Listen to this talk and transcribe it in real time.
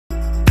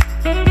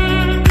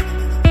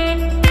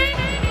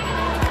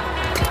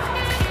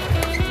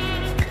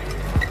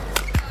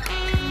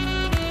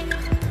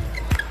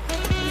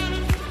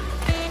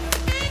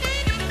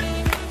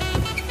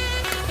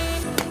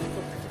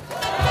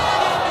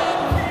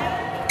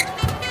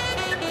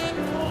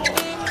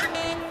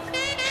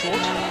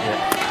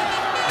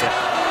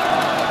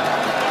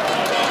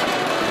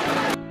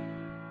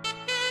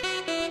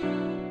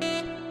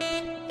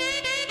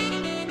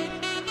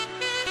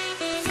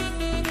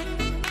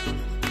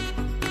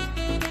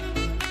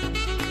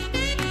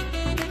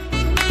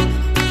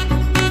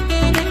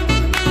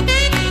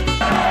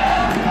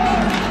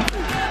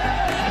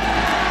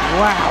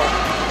Wow.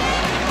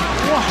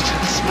 What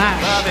a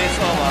smash.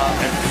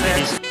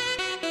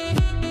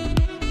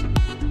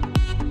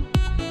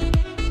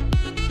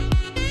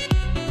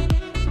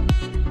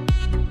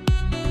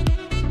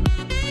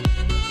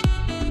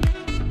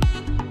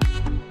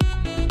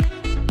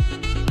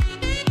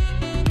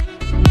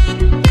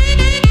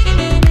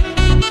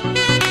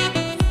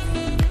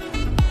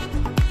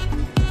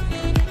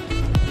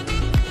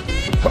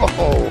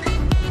 Oh.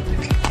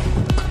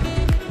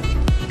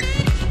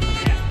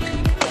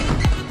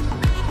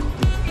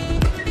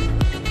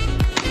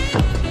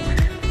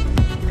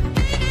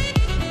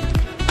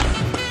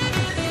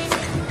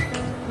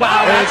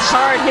 Wow, that's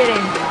hard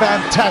hitting.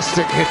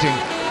 Fantastic hitting.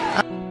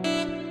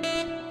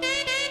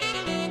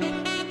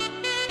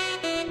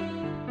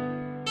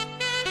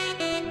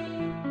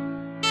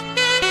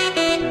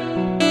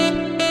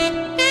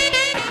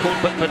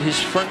 But his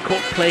front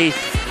court play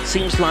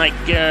seems like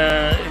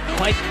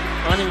quite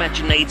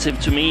unimaginative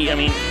to me. I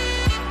mean,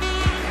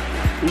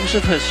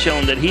 Usov has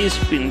shown that he's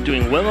been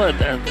doing well at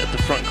the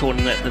front court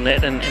and at the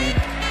net, and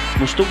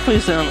Mustafa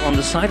is on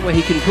the side where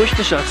he can push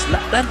the shots.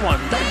 That one.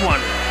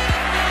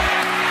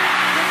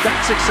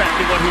 That's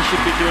exactly what he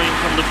should be doing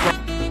from the front.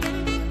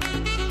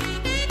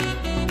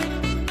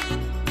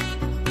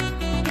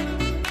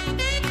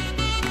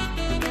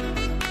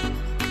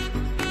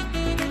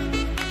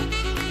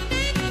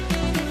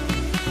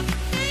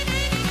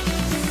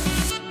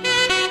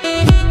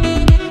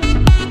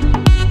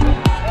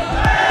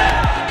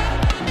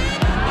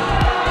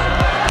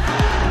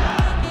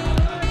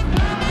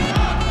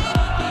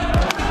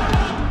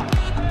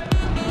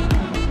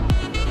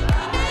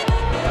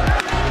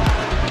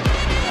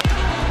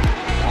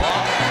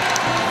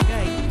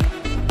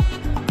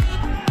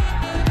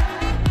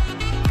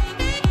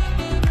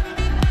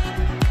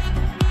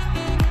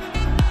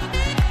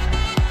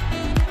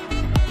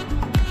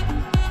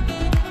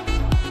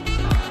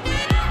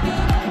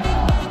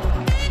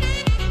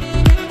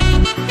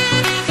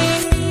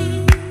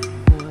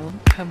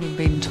 Having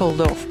been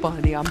told off by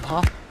the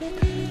umpire.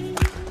 It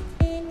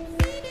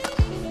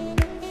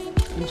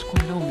was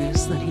quite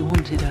obvious that he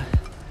wanted a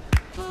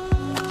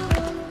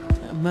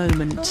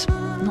moment,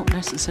 not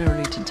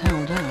necessarily to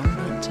towel down,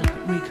 but to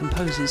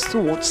recompose his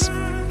thoughts.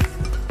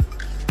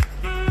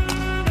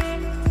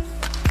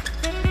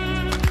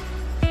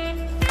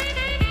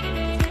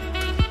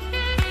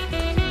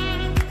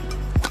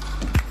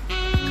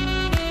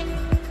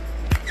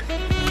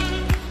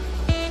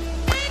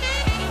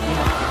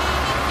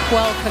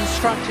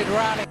 Well-constructed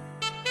rally.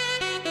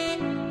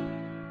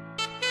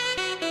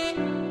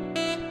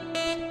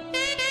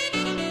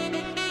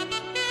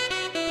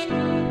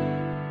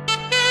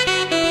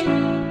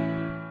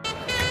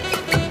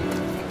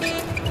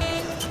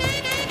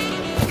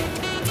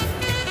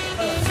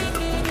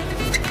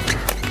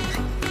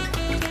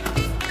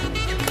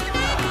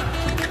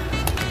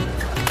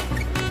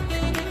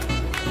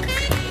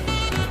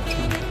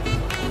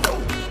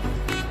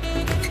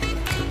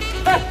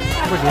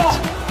 Brilliant.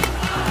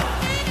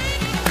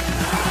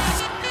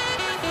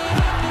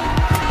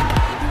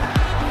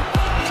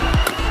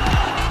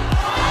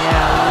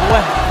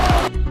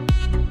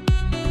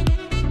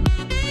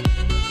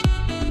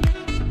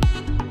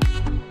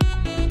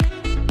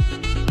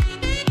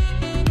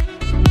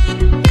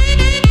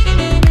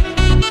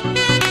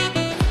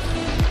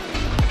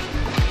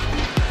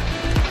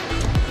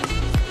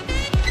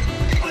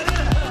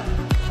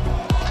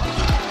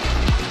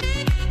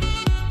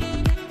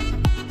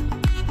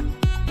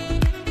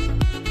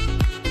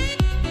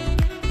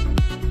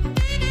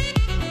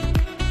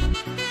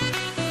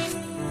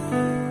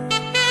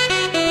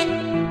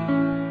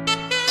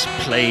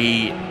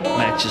 Play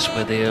matches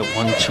where they're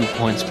 1-2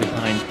 points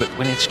behind, but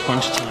when it's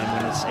crunch time,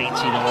 when it's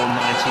 18-all,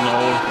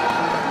 19-all,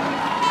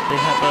 they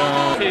have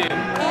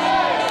a...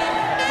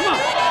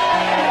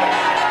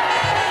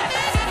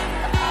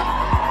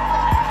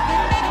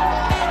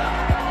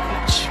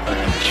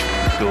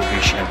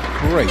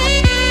 Great.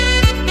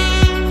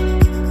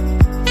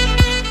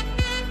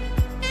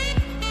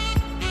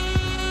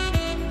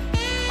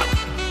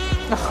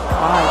 Oh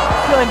my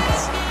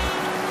goodness.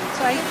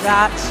 Take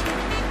that.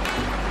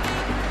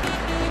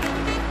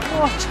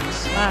 What a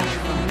smash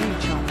from Lee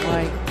Chong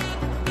Wei.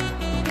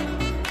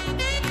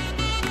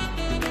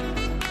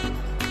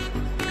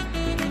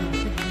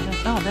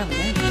 Oh, there we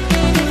go.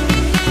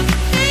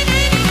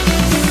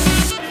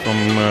 From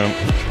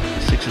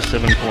 6 or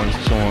 7 points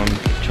and so on,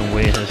 Chong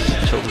Wei has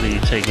totally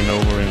taken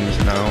over and is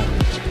now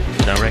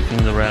directing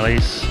the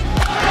rallies.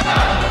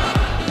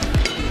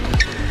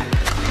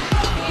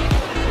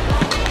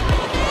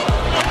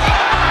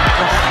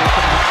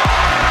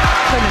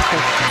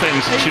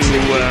 Claims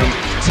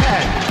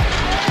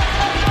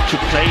to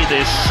play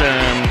this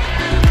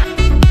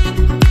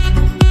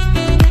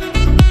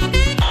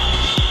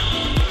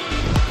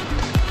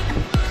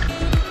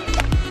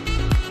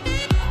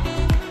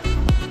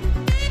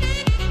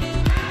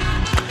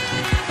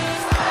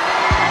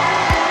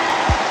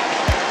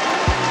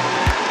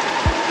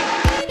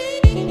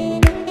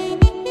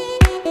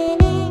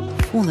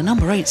for the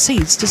number 8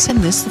 seeds to send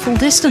this the full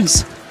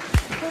distance.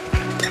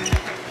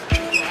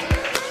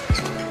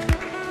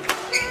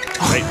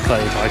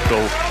 play if I go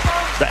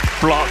that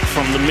block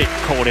from the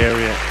mid-court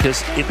area,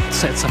 because it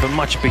sets up a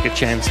much bigger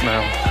chance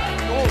now.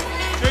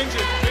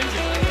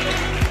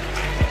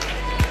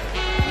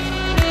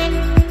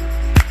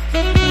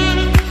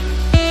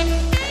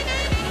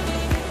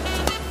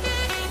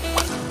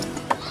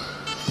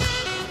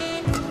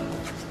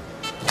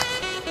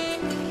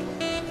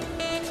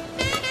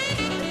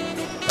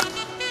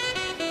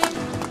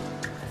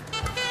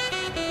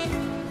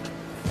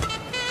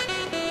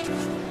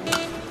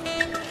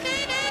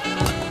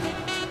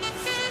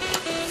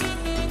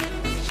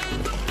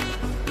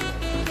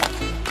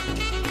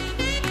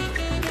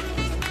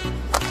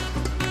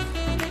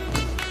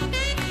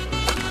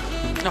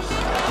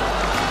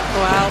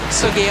 Well,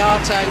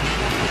 Sugiato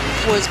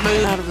was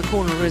moved Out of the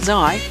corner of his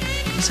eye,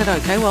 he said,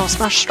 "Okay, well, I'll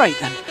smash straight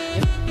then."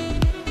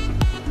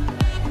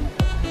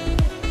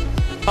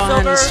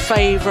 His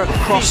favourite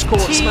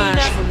cross-court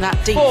smash from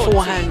that deep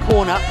forehand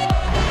corner.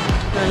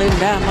 Well,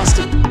 Linda must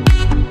have.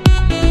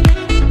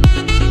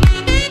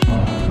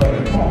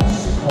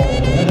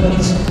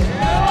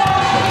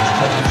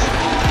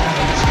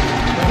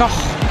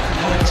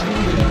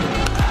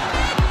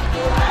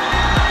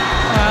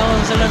 Well,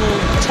 there's a little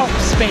top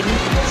spin,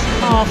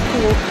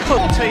 half-court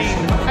foot.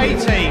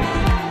 18.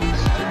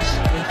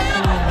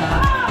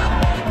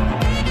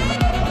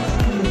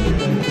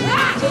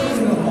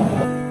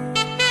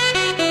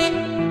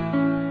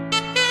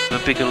 A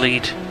bigger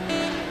lead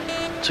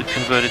to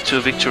convert it to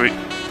a victory.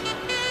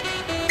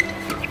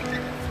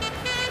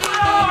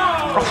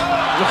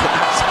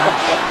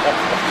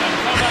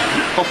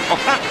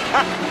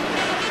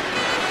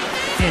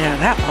 Yeah,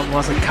 that one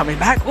wasn't coming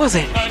back, was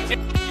it?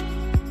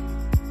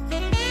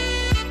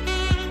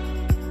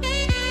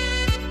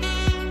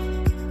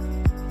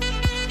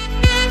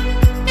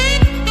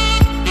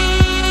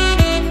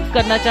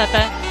 करना चाहता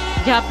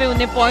है जहाँ पे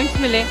उन्हें points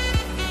मिले।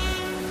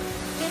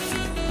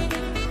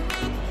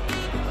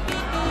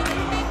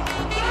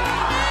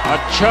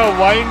 अच्छा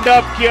wind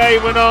up किया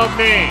Ivanov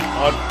ने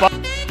और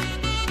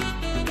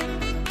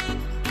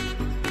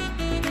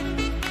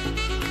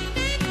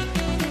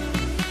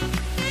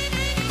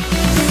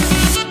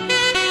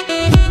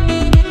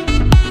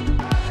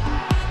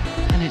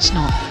And it's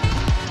not.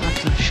 I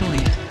can assure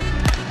you.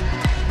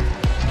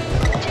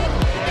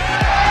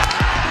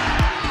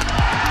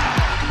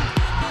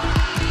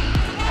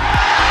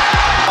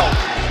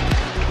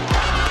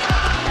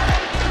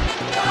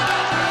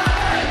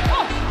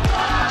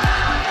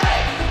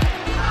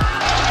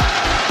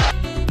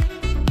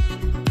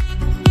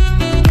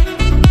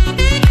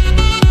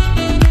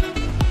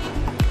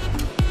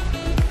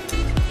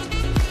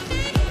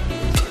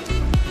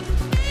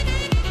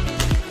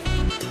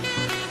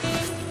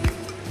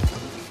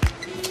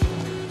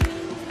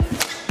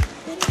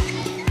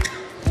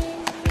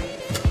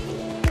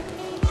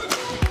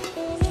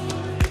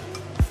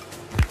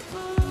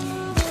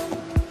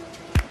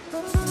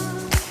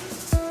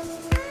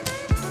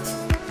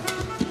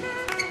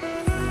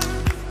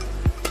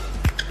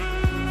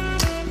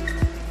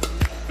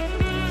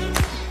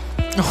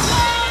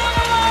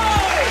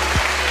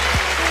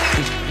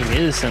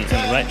 He is, and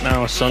right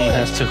now Son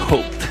has to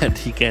hope that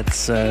he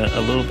gets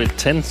a little bit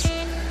tense.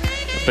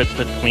 But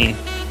I mean,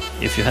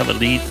 if you have a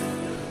lead.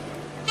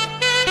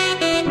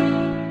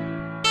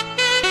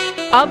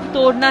 अब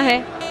तोड़ना है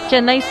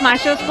Chennai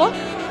smashers को।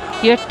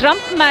 ये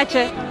Trump match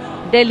है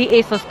दिल्ली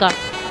एसर्स का।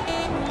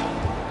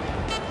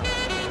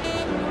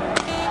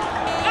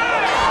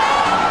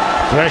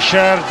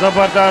 Pressure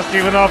जबरदस्त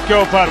Ivanov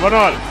के ऊपर 1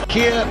 all.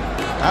 Here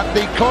at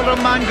the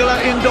Koramangala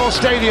Indoor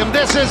Stadium.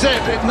 This is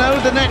it. No,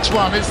 the next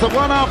one. It's the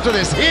one after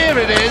this. Here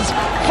it is.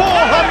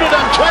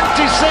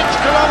 426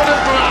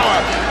 kilometers per hour.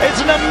 It's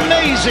an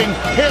amazing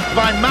hit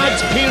by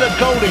Mads Peter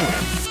Golding.